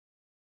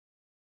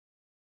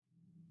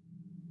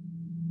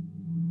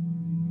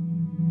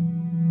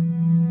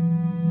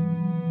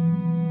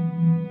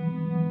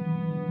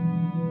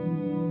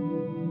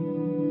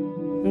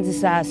me dis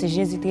ça, c'est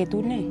Jésus qui est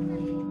retourné.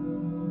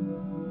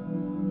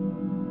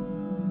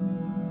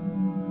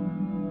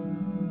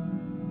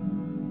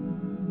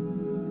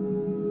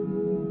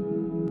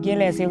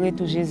 C'est le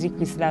retour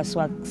Jésus-Christ là,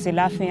 c'est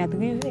la fin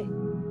arrivée.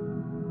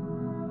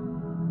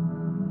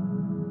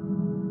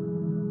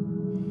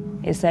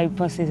 Et ça, je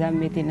pense que ça me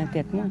mettait dans la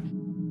tête.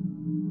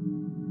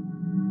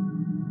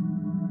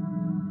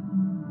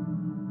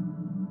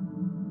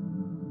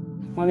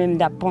 Moi-même,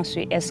 je pense,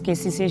 est-ce que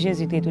si c'est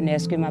Jésus qui est retourné,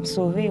 est-ce que je m'ai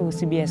sauvé ou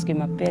si bien est-ce que je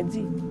m'ai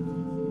perdu?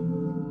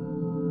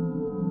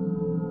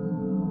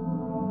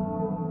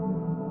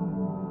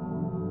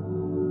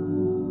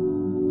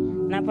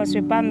 Parce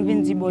que pas me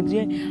venir dire bon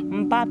Dieu,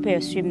 me pas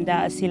perçu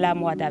si la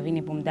mort t'a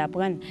venu pour me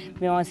d'apprendre,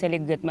 mais on sait les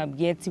grettes m'a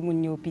bien ti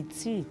moun yo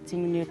petit, ti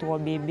moun yo trop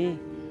bébé.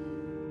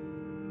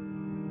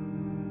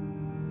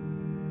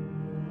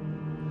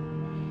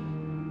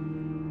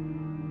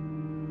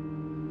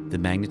 The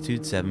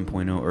magnitude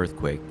 7.0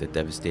 earthquake that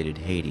devastated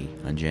Haiti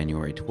on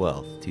January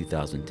 12,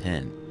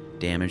 2010,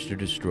 damaged or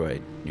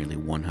destroyed nearly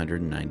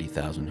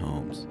 190,000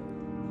 homes,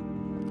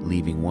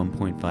 leaving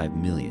 1.5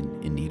 million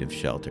in need of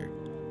shelter.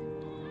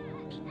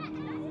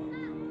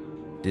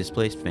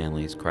 Displaced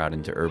families crowd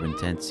into urban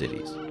tent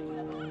cities,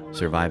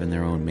 survive in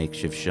their own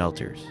makeshift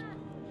shelters,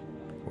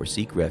 or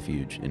seek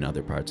refuge in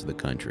other parts of the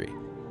country.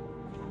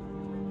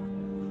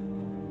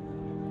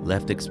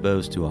 Left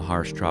exposed to a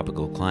harsh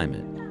tropical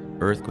climate,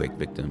 earthquake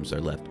victims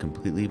are left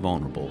completely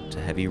vulnerable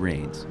to heavy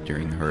rains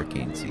during the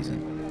hurricane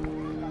season.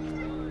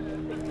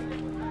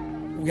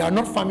 We are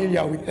not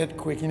familiar with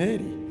earthquake in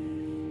Haiti.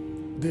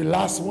 The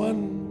last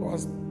one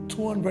was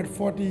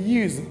 240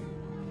 years ago.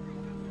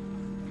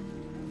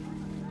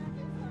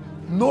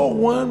 No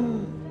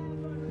one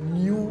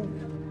knew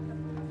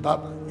that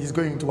is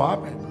going to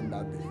happen on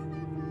that day.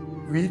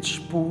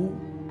 Rich, poor,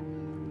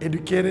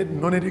 educated,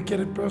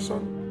 non-educated person,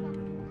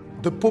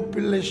 the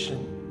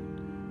population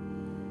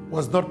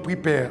was not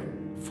prepared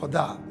for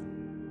that.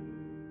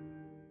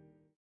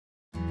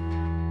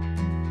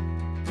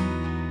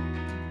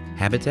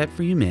 Habitat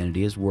for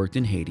Humanity has worked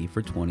in Haiti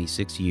for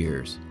 26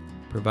 years,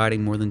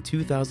 providing more than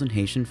 2,000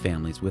 Haitian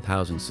families with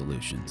housing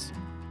solutions.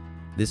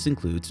 This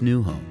includes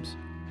new homes,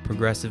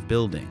 progressive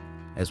building,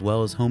 as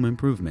well as home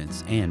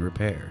improvements and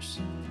repairs.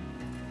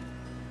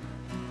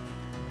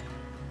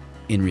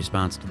 In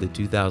response to the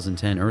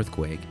 2010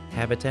 earthquake,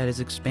 Habitat has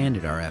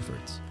expanded our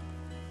efforts,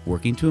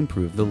 working to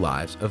improve the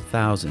lives of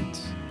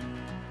thousands.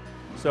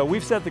 So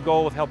we've set the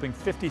goal of helping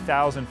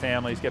 50,000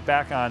 families get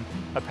back on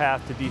a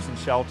path to decent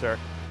shelter.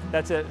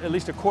 That's at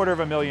least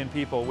 250,000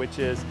 people, which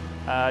is,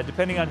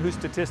 depending on whose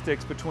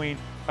statistics, between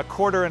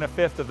 1/4 and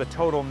 1/5 of the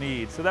total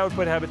need. So that would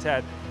put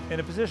Habitat in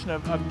a position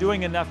of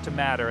doing enough to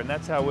matter, and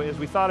that's how, as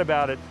we thought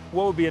about it,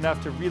 what would be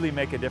enough to really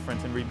make a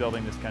difference in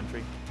rebuilding this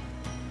country.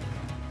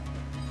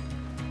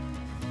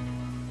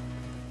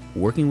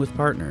 Working with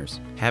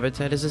partners,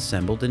 Habitat has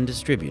assembled and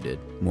distributed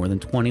more than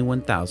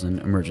 21,000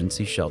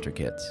 emergency shelter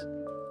kits.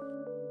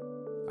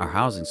 Our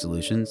housing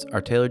solutions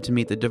are tailored to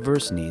meet the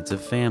diverse needs of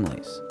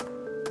families.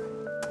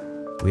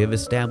 We have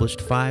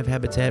established 5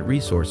 Habitat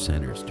resource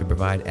centers to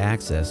provide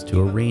access to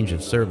a range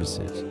of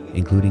services,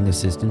 including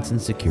assistance in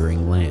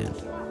securing land.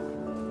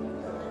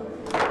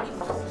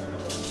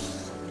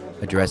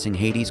 Addressing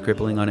Haiti's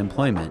crippling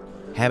unemployment,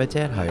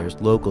 Habitat hires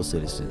local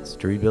citizens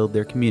to rebuild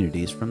their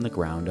communities from the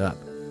ground up.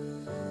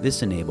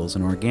 This enables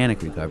an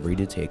organic recovery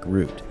to take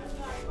root.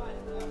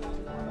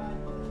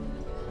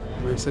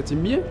 Je me sens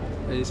bien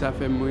et ça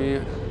fait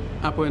moi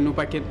après nos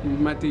paquets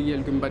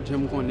matériels que je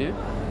ne connais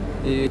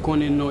et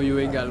connais non yo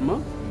également,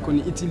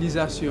 connais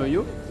utilisation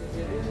yo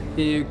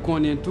et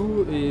connais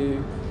tout et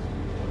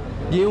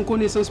bien une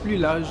connaissance plus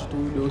large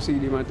tout de série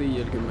de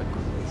matériels que je connais.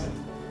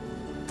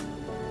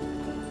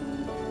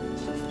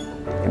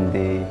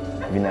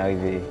 Je viens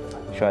d'arriver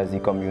choisi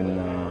comme une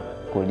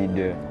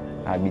co-leader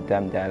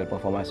Habitat pour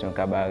formation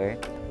cabaret.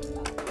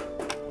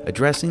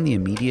 Addressing the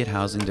immediate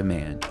housing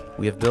demand,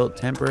 we have built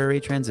temporary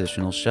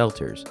transitional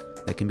shelters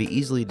that can be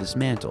easily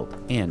dismantled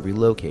and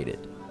relocated.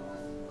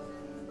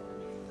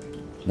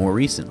 More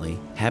recently,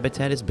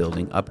 Habitat is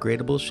building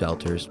upgradable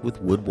shelters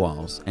with wood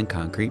walls and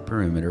concrete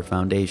perimeter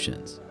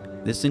foundations.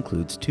 This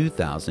includes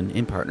 2,000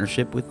 in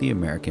partnership with the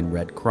American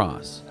Red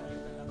Cross.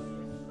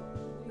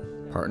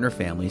 Partner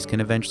families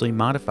can eventually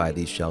modify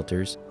these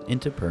shelters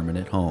into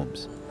permanent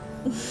homes.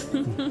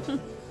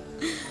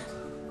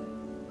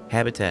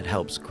 Habitat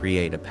helps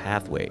create a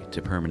pathway to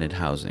permanent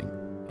housing,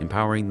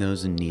 empowering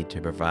those in need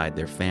to provide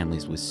their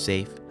families with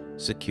safe,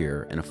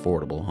 secure, and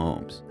affordable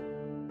homes.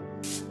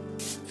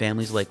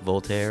 Families like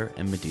Voltaire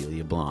and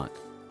Medelia Blanc,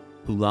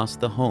 who lost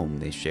the home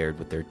they shared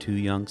with their 2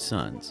 young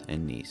sons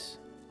and niece.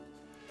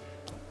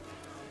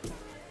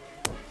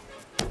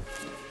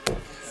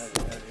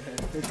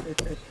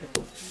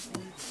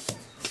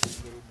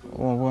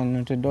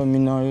 On te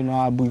domine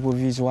dans abri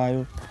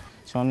provisoire.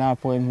 Si on a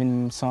après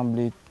me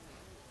semble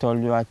tol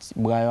yo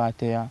bras à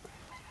terre,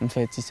 me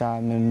fait ça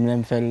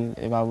même fait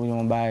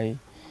évaluation bail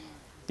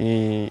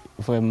et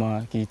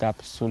vraiment qui t'a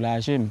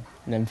soulagé,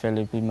 me fait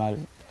le plus mal.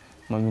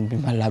 Moi même plus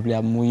mal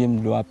la mouiller,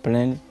 me doit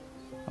plein.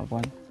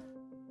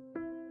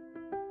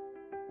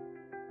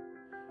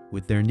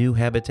 With their new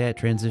Habitat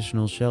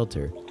Transitional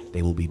Shelter,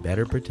 they will be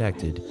better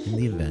protected in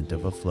the event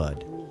of a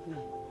flood.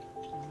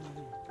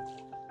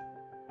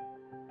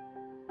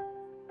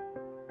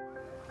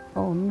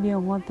 Oh, je suis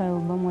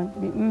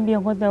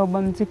bien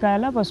content de ce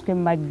cas-là parce que je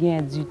n'ai pas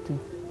bien du tout.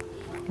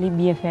 Les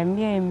bien fait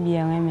bien,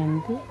 bien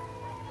même tout.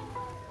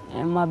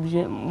 Moi, je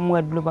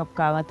ne peux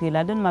pas rentrer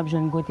là-dedans, je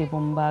vais côté pour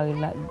me barrer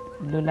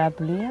de la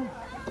pluie.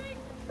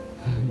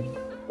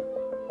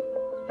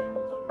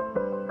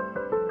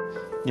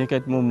 Il y a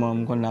quelques moments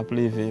où on a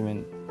plevé,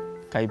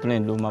 quand il y a plein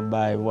d'eau, on a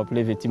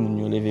plevé,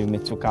 on a levé,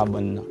 mettre sur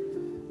carbone.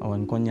 On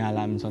a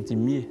là, je me sens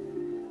mieux.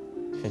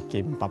 Fait que je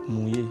ne peux pas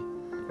mouiller.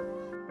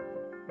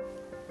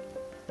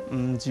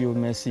 Je dis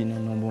merci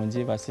non bon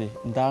Dieu parce que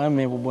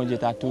je bon Dieu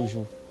t'a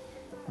toujours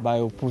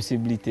une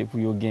possibilité pour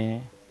yo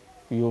gagner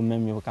pour yo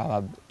même yo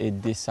capable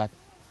aider ça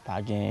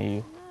pas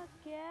gagner.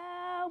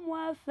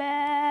 Moi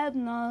faible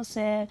non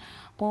c'est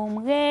pour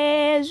me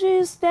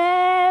réjuster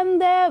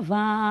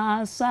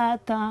devant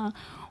Satan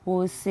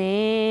au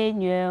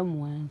Seigneur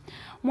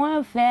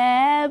moi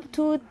faible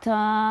tout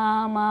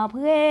temps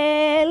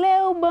m'après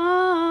les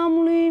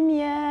bam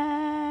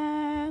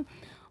lumière.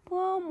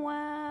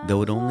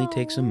 Though it only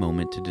takes a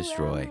moment to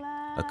destroy,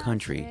 a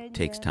country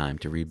takes time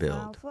to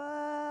rebuild.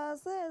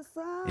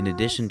 In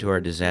addition to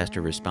our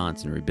disaster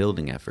response and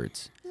rebuilding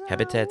efforts,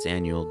 Habitat's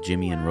annual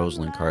Jimmy and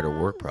Rosalind Carter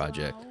Work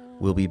Project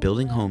will be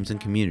building homes and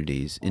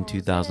communities in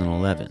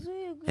 2011,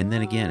 and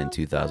then again in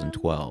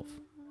 2012.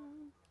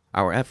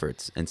 Our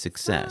efforts and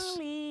success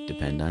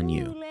depend on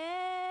you.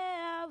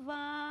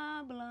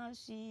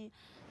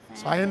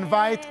 So I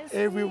invite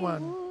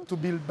everyone to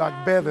build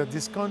back better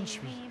this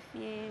country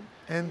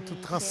and to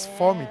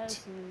transform it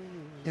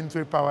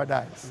into a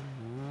paradise.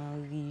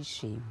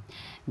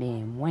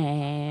 Mais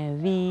moi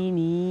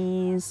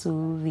vini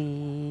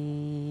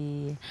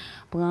sauver,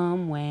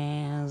 prends-moi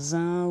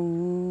en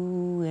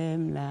ou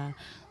aime la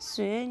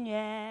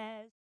Seigneur.